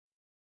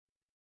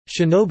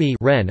Shinobi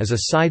Ren is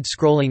a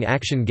side-scrolling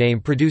action game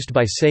produced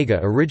by Sega,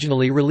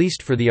 originally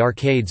released for the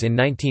arcades in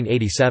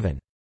 1987.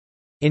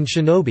 In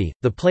Shinobi,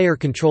 the player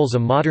controls a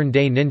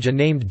modern-day ninja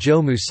named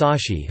Joe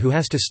Musashi who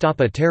has to stop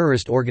a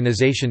terrorist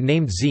organization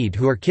named Zed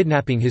who are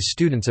kidnapping his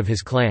students of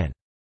his clan.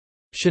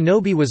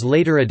 Shinobi was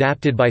later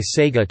adapted by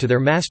Sega to their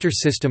Master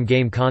System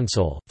game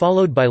console,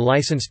 followed by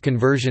licensed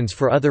conversions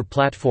for other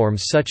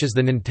platforms such as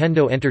the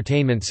Nintendo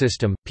Entertainment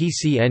System,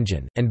 PC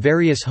Engine, and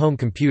various home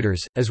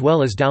computers, as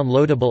well as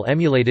downloadable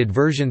emulated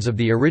versions of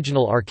the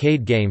original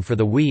arcade game for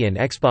the Wii and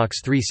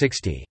Xbox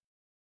 360.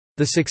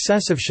 The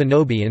success of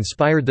Shinobi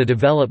inspired the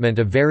development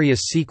of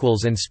various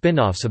sequels and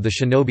spin-offs of the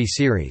Shinobi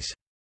series.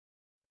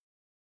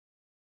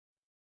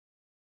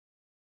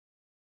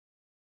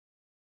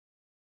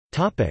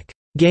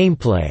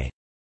 Gameplay.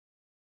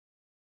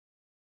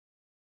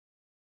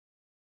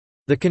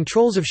 The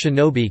controls of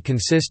Shinobi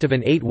consist of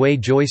an 8-way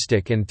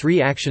joystick and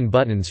 3 action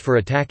buttons for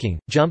attacking,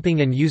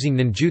 jumping and using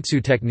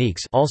ninjutsu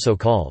techniques, also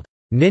called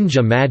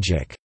ninja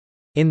magic,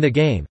 in the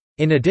game.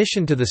 In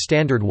addition to the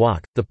standard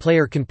walk, the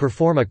player can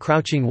perform a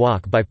crouching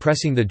walk by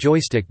pressing the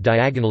joystick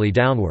diagonally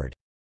downward.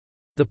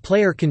 The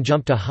player can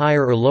jump to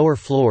higher or lower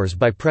floors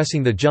by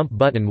pressing the jump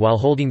button while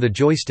holding the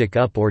joystick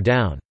up or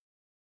down.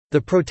 The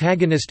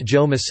protagonist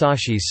Joe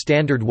Musashi's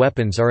standard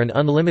weapons are an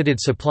unlimited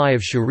supply of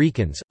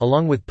shurikens,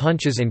 along with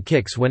punches and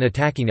kicks when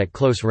attacking at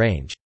close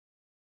range.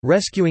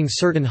 Rescuing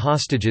certain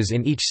hostages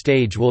in each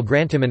stage will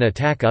grant him an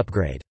attack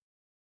upgrade.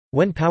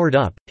 When powered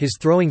up, his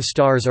throwing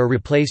stars are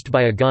replaced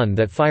by a gun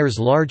that fires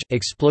large,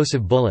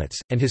 explosive bullets,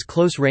 and his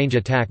close-range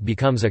attack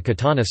becomes a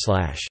katana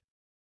slash.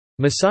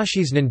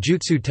 Musashi's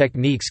ninjutsu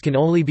techniques can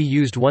only be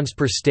used once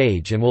per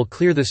stage and will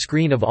clear the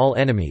screen of all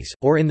enemies,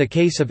 or in the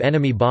case of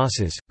enemy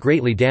bosses,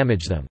 greatly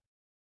damage them.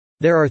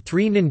 There are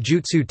 3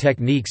 ninjutsu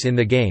techniques in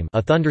the game: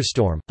 a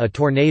thunderstorm, a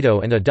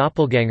tornado and a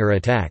doppelganger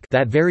attack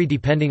that vary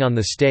depending on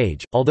the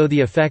stage, although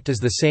the effect is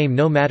the same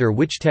no matter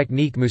which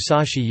technique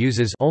Musashi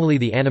uses, only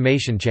the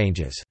animation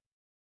changes.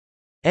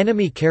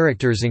 Enemy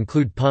characters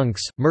include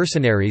punks,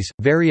 mercenaries,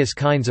 various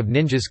kinds of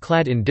ninjas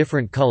clad in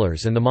different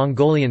colors and the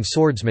Mongolian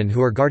swordsmen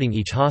who are guarding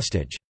each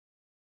hostage.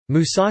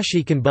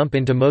 Musashi can bump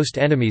into most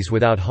enemies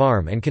without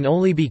harm and can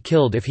only be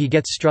killed if he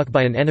gets struck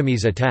by an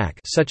enemy's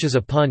attack, such as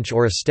a punch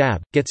or a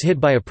stab, gets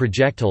hit by a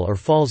projectile or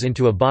falls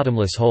into a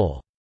bottomless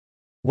hole.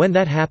 When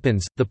that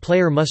happens, the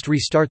player must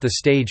restart the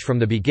stage from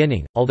the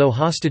beginning, although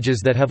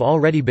hostages that have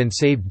already been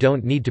saved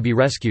don't need to be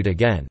rescued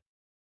again.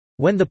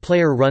 When the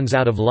player runs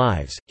out of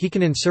lives, he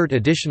can insert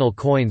additional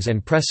coins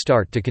and press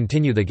start to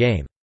continue the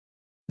game.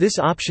 This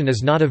option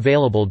is not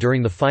available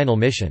during the final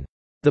mission.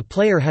 The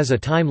player has a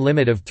time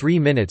limit of 3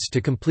 minutes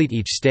to complete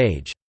each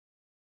stage.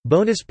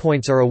 Bonus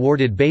points are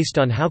awarded based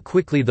on how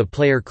quickly the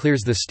player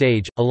clears the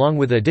stage, along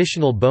with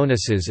additional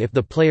bonuses if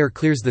the player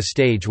clears the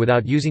stage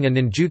without using a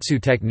ninjutsu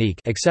technique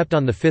except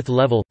on the 5th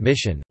level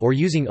mission, or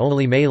using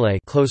only melee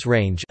close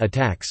range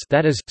attacks,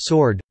 that is,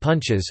 sword,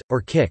 punches,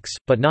 or kicks,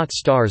 but not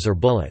stars or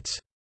bullets.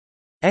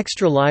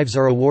 Extra lives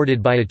are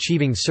awarded by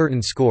achieving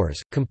certain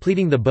scores,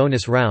 completing the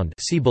bonus round,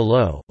 see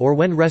below, or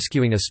when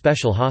rescuing a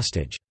special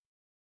hostage.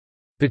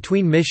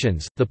 Between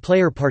missions, the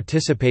player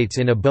participates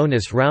in a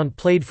bonus round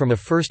played from a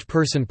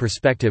first-person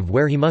perspective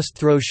where he must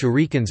throw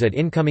shurikens at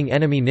incoming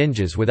enemy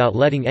ninjas without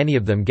letting any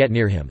of them get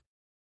near him.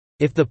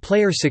 If the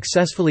player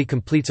successfully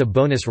completes a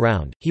bonus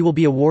round, he will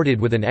be awarded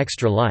with an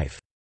extra life.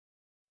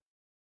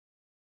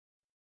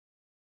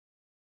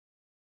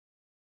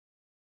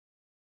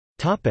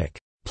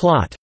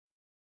 Plot.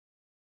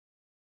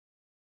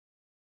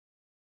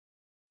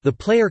 The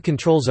player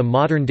controls a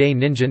modern-day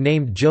ninja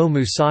named Joe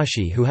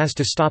Musashi who has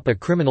to stop a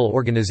criminal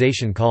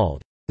organization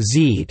called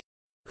Zed,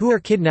 who are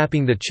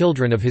kidnapping the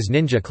children of his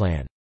ninja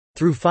clan.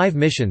 Through 5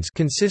 missions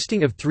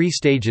consisting of 3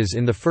 stages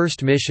in the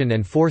first mission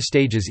and 4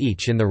 stages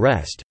each in the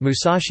rest,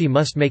 Musashi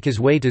must make his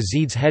way to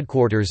Zed's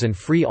headquarters and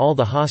free all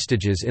the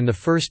hostages in the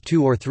first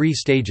 2 or 3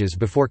 stages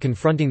before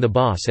confronting the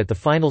boss at the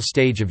final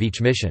stage of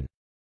each mission.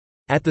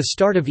 At the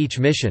start of each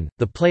mission,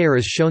 the player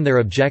is shown their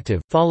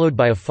objective, followed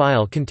by a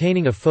file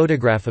containing a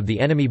photograph of the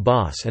enemy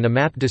boss and a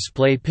map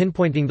display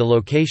pinpointing the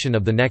location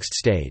of the next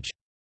stage.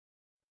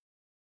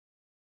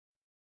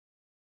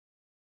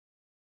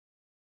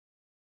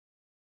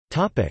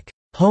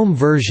 Home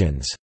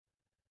versions.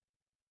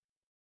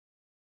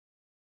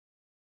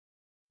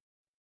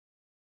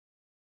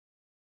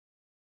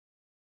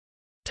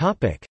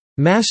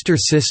 Master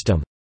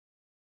System.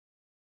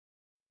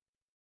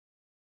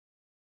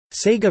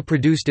 Sega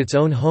produced its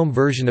own home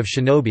version of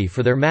Shinobi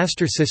for their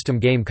Master System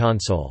game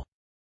console.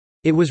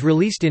 It was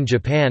released in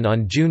Japan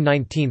on June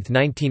 19,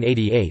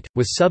 1988,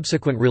 with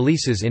subsequent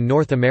releases in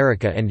North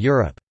America and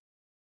Europe.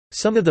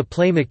 Some of the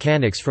play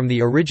mechanics from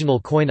the original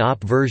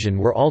coin-op version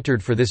were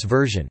altered for this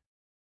version.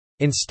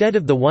 Instead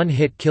of the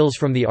one-hit kills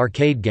from the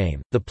arcade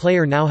game, the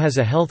player now has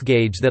a health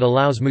gauge that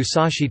allows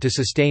Musashi to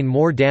sustain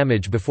more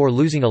damage before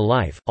losing a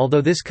life,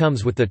 although this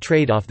comes with the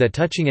trade-off that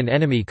touching an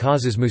enemy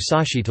causes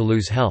Musashi to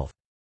lose health.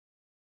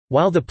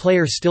 While the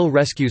player still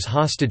rescues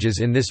hostages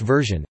in this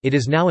version, it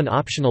is now an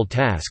optional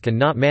task and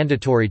not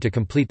mandatory to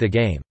complete the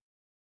game.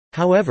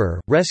 However,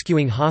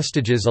 rescuing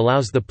hostages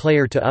allows the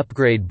player to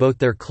upgrade both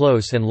their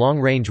close and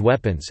long-range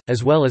weapons,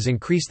 as well as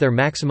increase their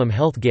maximum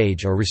health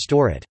gauge or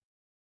restore it.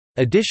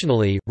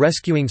 Additionally,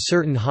 rescuing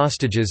certain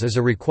hostages is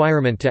a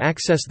requirement to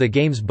access the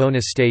game's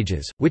bonus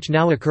stages, which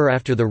now occur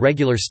after the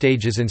regular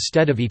stages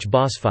instead of each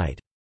boss fight.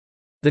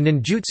 The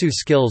ninjutsu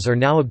skills are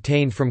now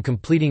obtained from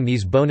completing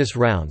these bonus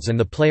rounds, and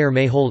the player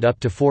may hold up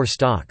to 4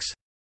 stocks.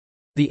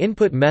 The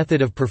input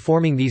method of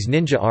performing these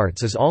ninja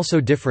arts is also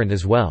different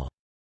as well.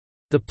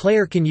 The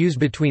player can use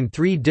between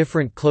 3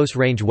 different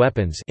close-range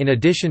weapons in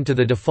addition to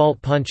the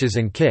default punches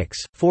and kicks,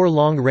 4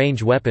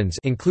 long-range weapons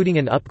including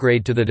an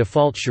upgrade to the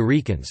default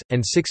shurikens,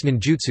 and 6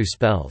 ninjutsu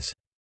spells.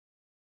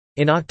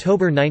 In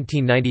October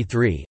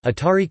 1993,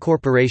 Atari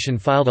Corporation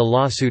filed a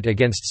lawsuit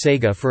against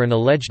Sega for an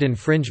alleged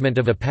infringement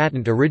of a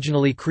patent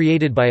originally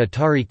created by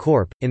Atari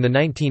Corp. In the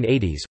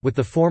 1980s, with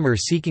the former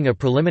seeking a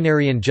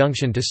preliminary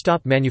injunction to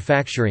stop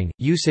manufacturing,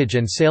 usage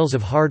and sales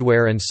of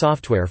hardware and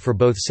software for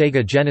both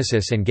Sega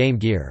Genesis and Game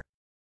Gear.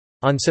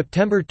 On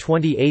September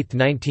 28,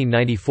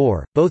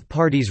 1994, both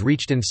parties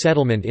reached an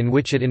settlement in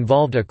which it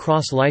involved a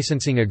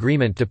cross-licensing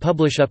agreement to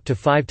publish up to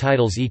 5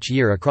 titles each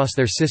year across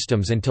their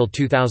systems until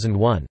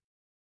 2001.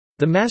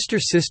 The Master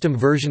System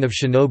version of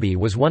Shinobi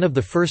was one of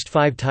the first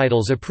 5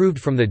 titles approved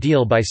from the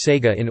deal by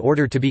Sega in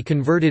order to be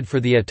converted for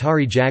the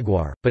Atari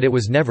Jaguar, but it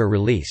was never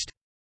released.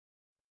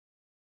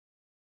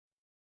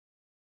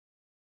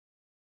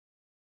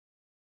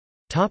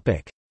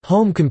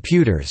 Home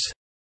computers.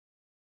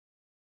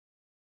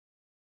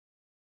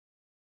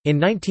 In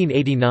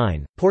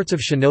 1989, ports of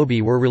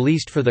Shinobi were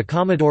released for the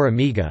Commodore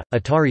Amiga,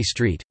 Atari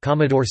ST,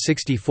 Commodore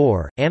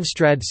 64,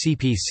 Amstrad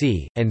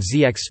CPC, and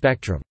ZX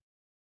Spectrum.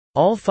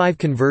 All 5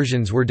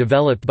 conversions were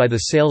developed by the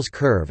Sales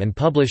Curve and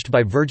published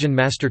by Virgin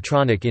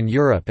Mastertronic in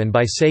Europe and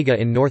by Sega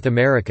in North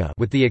America,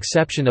 with the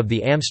exception of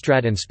the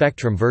Amstrad and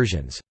Spectrum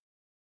versions.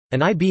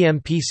 An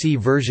IBM PC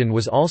version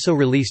was also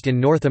released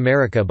in North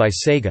America by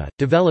Sega,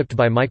 developed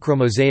by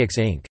Micromosaics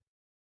Inc.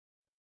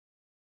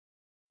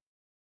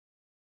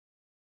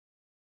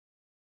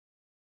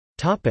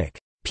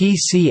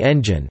 PC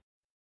Engine.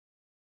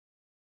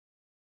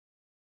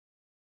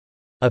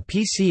 A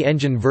PC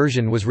Engine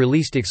version was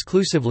released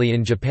exclusively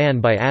in Japan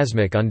by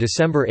ASMIC on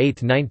December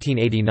 8,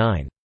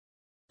 1989.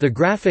 The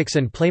graphics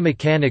and play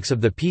mechanics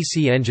of the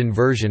PC Engine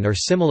version are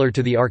similar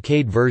to the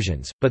arcade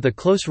versions, but the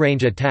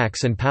close-range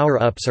attacks and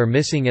power-ups are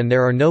missing and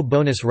there are no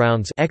bonus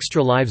rounds.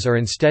 Extra lives are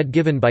instead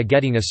given by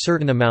getting a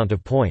certain amount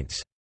of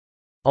points.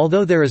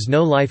 Although there is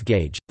no life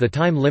gauge, the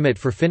time limit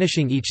for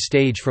finishing each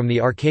stage from the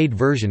arcade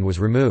version was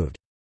removed.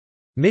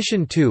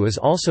 Mission 2 is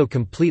also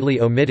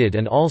completely omitted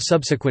and all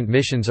subsequent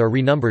missions are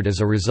renumbered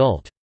as a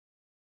result.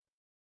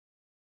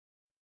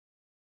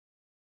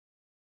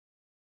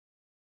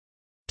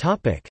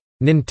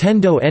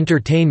 Nintendo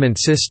Entertainment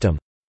System.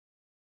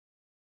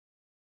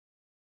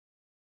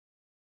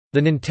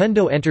 The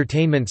Nintendo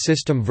Entertainment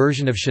System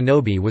version of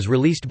Shinobi was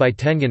released by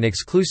Tengen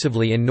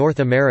exclusively in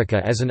North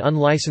America as an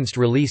unlicensed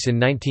release in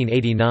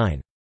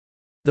 1989.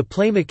 The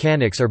play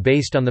mechanics are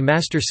based on the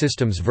Master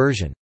System's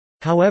version.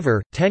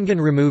 However,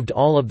 Tengen removed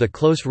all of the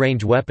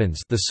close-range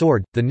weapons, the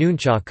sword, the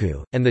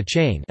nunchaku, and the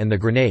chain and the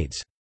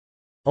grenades.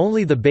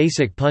 Only the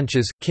basic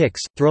punches,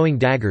 kicks, throwing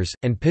daggers,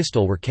 and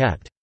pistol were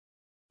kept.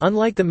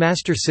 Unlike the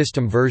Master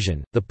System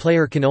version, the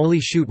player can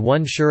only shoot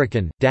one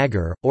shuriken,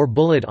 dagger, or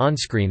bullet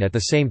on-screen at the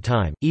same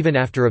time, even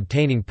after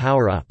obtaining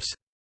power-ups.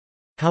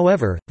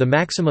 However, the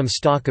maximum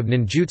stock of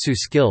ninjutsu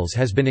skills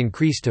has been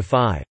increased to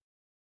 5.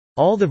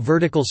 All the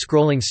vertical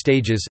scrolling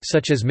stages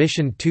such as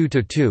Mission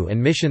 2-2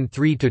 and Mission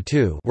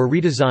 3-2 were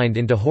redesigned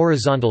into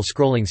horizontal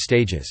scrolling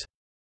stages.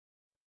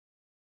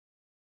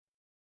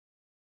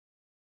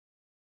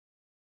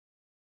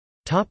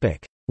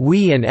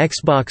 Wii and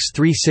Xbox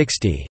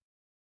 360.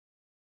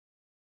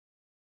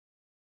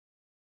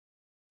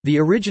 The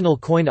original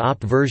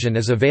coin-op version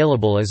is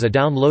available as a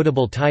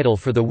downloadable title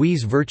for the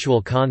Wii's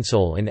Virtual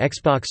Console and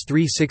Xbox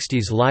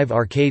 360's live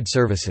arcade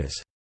services.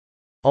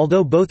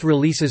 Although both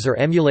releases are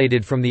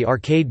emulated from the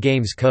arcade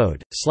game's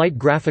code, slight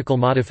graphical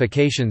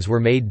modifications were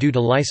made due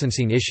to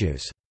licensing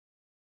issues.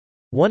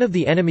 One of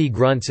the enemy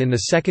grunts in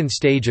the second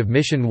stage of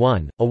Mission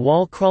 1, a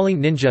wall-crawling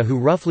ninja who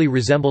roughly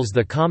resembles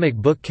the comic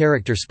book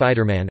character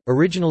Spider-Man,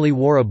 originally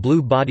wore a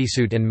blue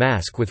bodysuit and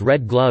mask with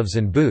red gloves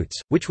and boots,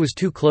 which was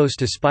too close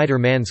to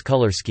Spider-Man's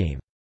color scheme.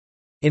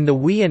 In the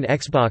Wii and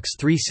Xbox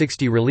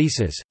 360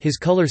 releases, his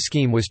color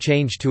scheme was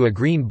changed to a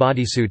green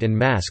bodysuit and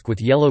mask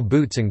with yellow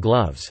boots and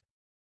gloves.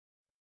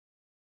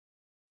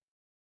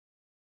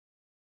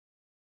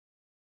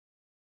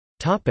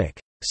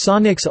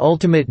 Sonic's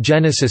Ultimate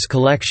Genesis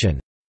Collection.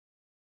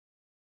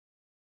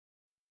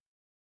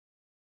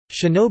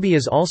 Shinobi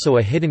is also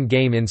a hidden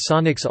game in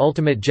Sonic's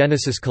Ultimate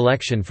Genesis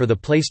Collection for the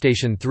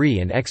PlayStation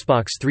 3 and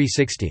Xbox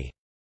 360.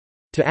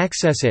 To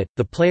access it,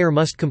 the player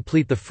must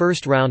complete the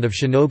first round of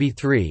Shinobi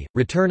 3,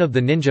 Return of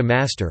the Ninja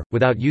Master,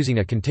 without using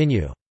a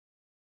continue.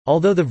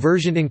 Although the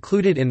version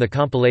included in the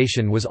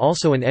compilation was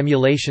also an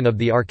emulation of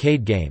the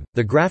arcade game,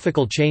 the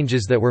graphical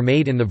changes that were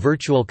made in the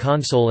Virtual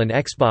Console and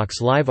Xbox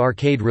Live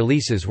Arcade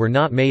releases were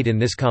not made in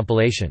this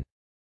compilation.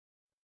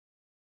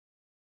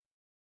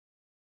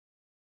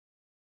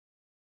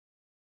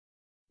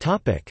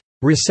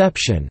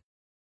 Reception.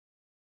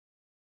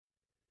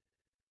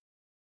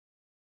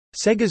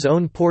 Sega's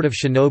own port of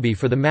Shinobi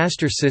for the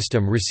Master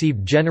System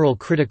received general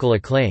critical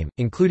acclaim,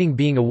 including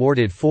being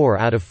awarded 4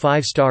 out of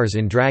 5 stars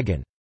in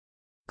Dragon.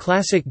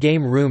 Classic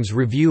Game Room's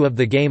review of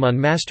the game on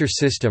Master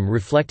System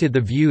reflected the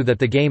view that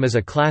the game is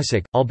a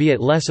classic, albeit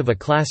less of a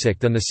classic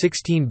than the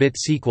 16-bit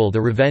sequel The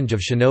Revenge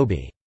of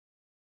Shinobi.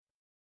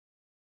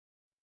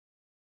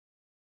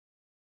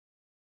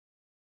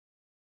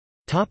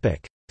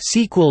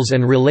 Sequels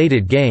and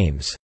related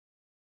games.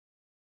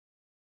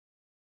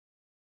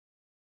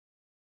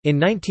 In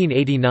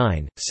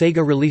 1989,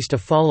 Sega released a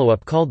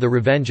follow-up called The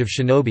Revenge of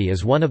Shinobi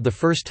as one of the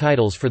first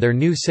titles for their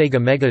new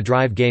Sega Mega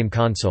Drive game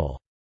console.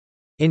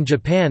 In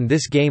Japan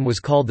this game was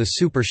called the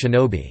Super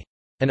Shinobi.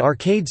 An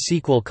arcade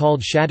sequel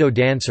called Shadow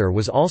Dancer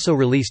was also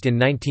released in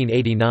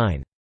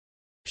 1989.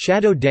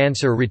 Shadow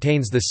Dancer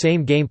retains the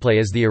same gameplay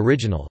as the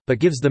original, but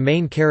gives the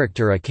main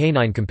character a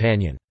canine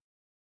companion.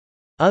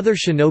 Other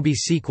Shinobi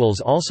sequels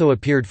also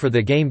appeared for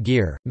the Game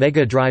Gear,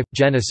 Mega Drive,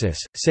 Genesis,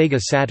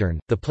 Sega Saturn,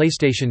 the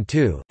PlayStation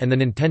 2, and the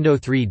Nintendo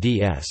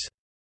 3DS.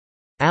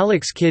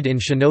 Alex Kidd in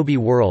Shinobi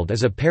World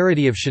is a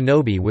parody of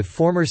Shinobi with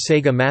former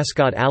Sega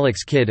mascot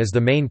Alex Kidd as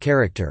the main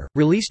character,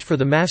 released for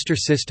the Master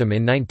System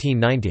in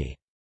 1990.